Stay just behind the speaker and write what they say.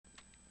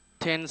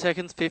10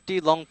 seconds, 50,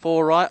 long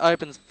 4 right,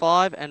 opens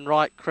 5 and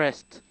right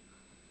crest.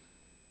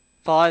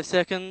 5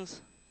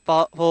 seconds,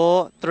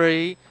 4,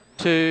 3,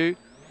 2,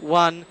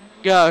 1,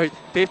 go.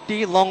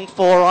 50, long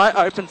 4 right,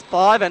 opens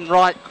 5 and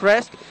right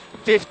crest.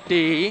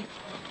 50,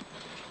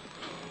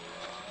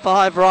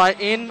 5 right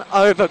in,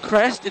 over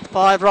crest. It's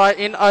 5 right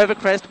in, over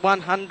crest,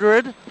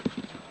 100.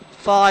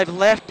 5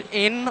 left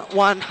in,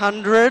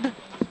 100.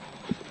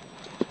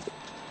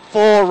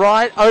 4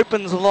 right,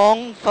 opens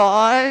long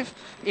 5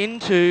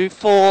 into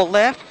 4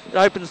 left. It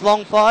opens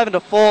long 5 into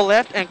 4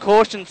 left, and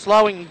caution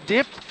slowing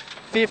dip.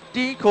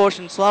 50,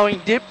 caution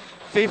slowing dip.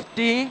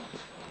 50,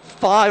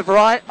 5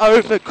 right,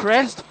 over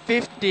crest.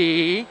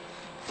 50,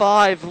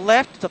 5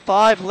 left to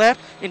 5 left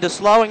into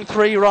slowing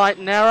 3 right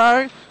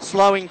narrow.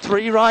 Slowing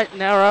 3 right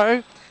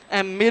narrow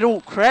and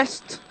middle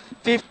crest.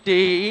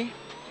 50,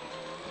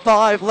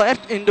 5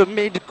 left into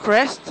mid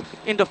crest,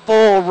 into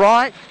 4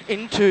 right,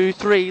 into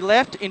 3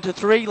 left, into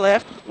 3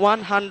 left,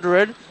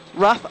 100,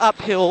 rough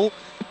uphill,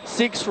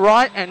 6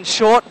 right and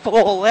short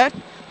 4 left,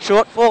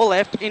 short 4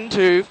 left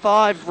into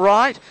 5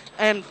 right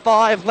and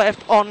 5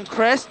 left on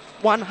crest,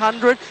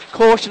 100,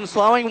 caution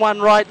slowing, 1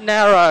 right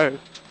narrow.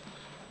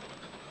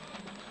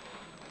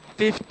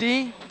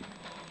 50,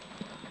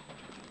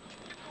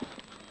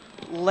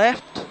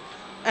 left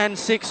and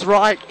 6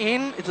 right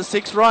in. It's a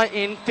 6 right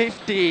in.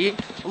 50,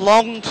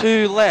 long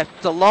 2 left.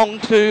 It's a long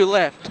 2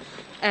 left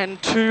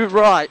and 2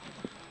 right.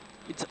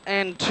 It's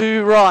and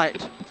 2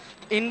 right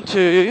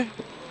into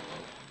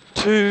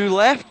 2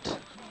 left,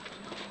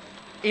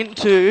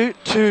 into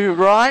 2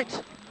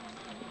 right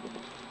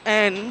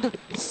and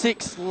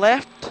 6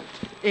 left,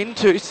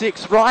 into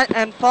 6 right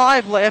and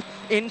 5 left,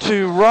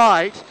 into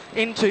right,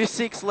 into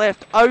 6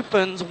 left,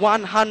 opens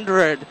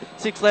 100.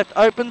 6 left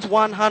opens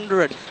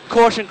 100.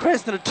 Caution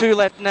crest and a 2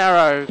 left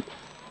narrow.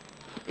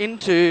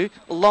 Into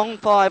long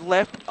 5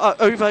 left,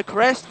 over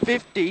crest,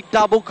 50,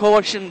 double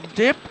caution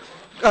dip,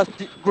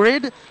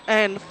 grid,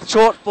 and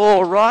short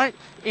 4 right,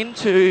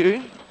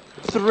 into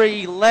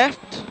 3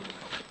 left,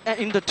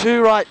 into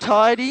 2 right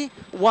tidy,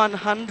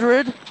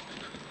 100.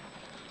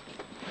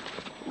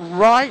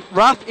 Right,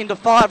 rough into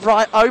 5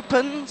 right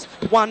opens,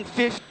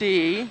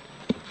 150.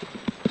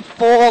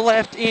 4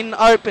 left in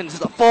opens,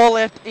 4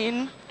 left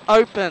in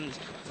opens,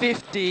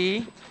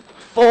 50.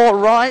 4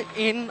 right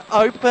in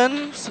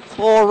opens,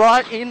 4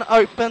 right in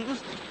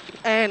opens,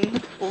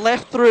 and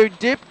left through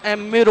dip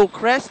and middle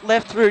crest,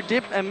 left through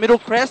dip and middle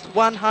crest,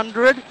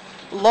 100.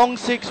 Long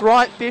 6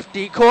 right,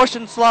 50.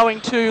 Caution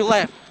slowing 2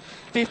 left,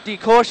 50.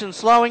 Caution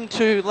slowing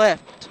 2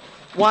 left,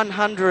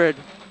 100.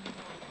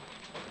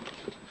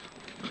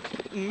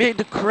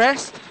 Mid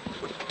crest,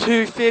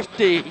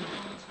 250.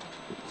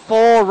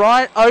 4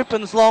 right,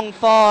 opens long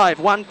 5,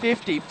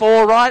 150.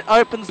 4 right,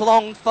 opens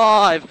long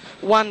 5,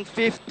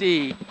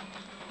 150.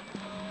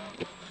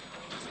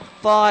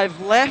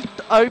 5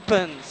 left,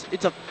 opens.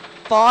 It's a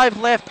 5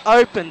 left,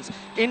 opens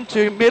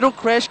into middle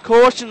crest,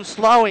 caution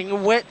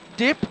slowing, wet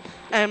dip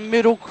and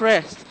middle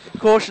crest.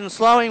 Caution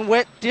slowing,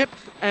 wet dip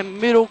and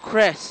middle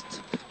crest,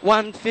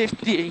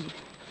 150.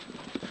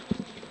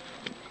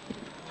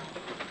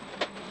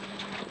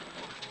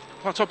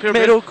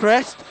 Middle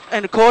crest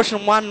and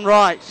caution 1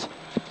 right.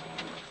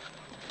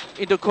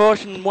 Into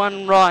caution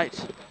 1 right.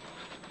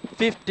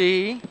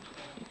 50.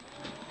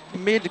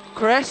 Mid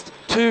crest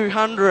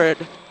 200.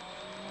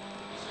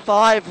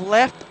 5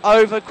 left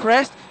over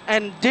crest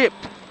and dip.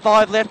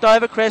 5 left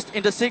over crest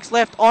into 6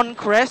 left on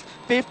crest.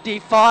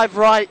 55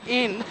 right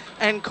in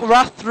and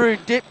rough through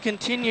dip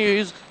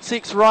continues.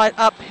 6 right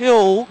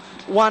uphill.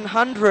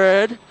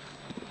 100.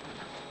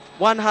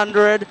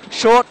 100.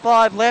 Short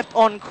 5 left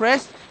on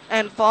crest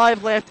and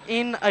 5 left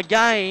in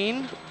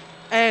again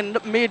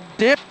and mid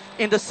dip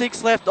into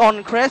 6 left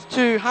on crest,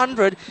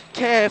 200,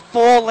 care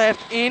 4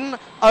 left in,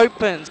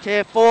 opens,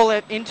 care 4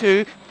 left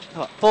into,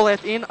 4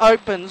 left in,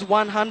 opens,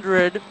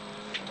 100,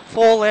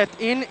 4 left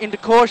in, into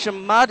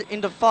caution mud,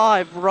 into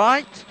 5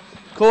 right,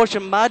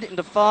 caution mud,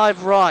 into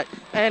 5 right,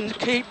 and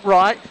keep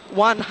right,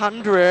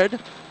 100,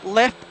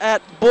 left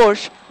at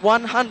bush,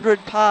 100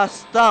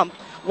 past stump,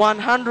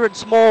 100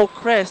 small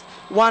crest,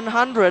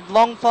 100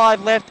 long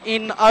 5 left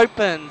in,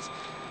 opens,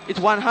 it's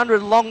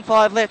 100 long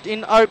 5 left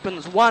in,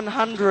 opens,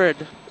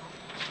 100.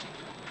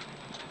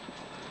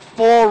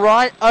 4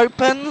 right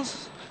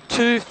opens,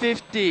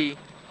 250.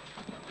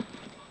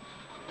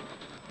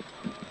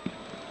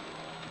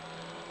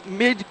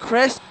 Mid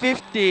crest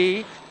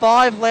 50,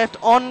 5 left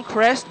on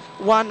crest,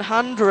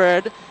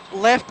 100.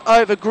 Left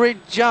over grid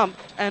jump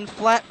and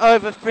flat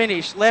over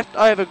finish. Left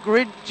over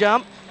grid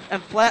jump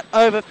and flat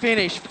over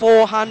finish,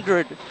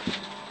 400.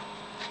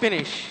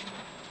 Finish.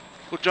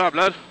 Good job,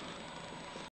 lad.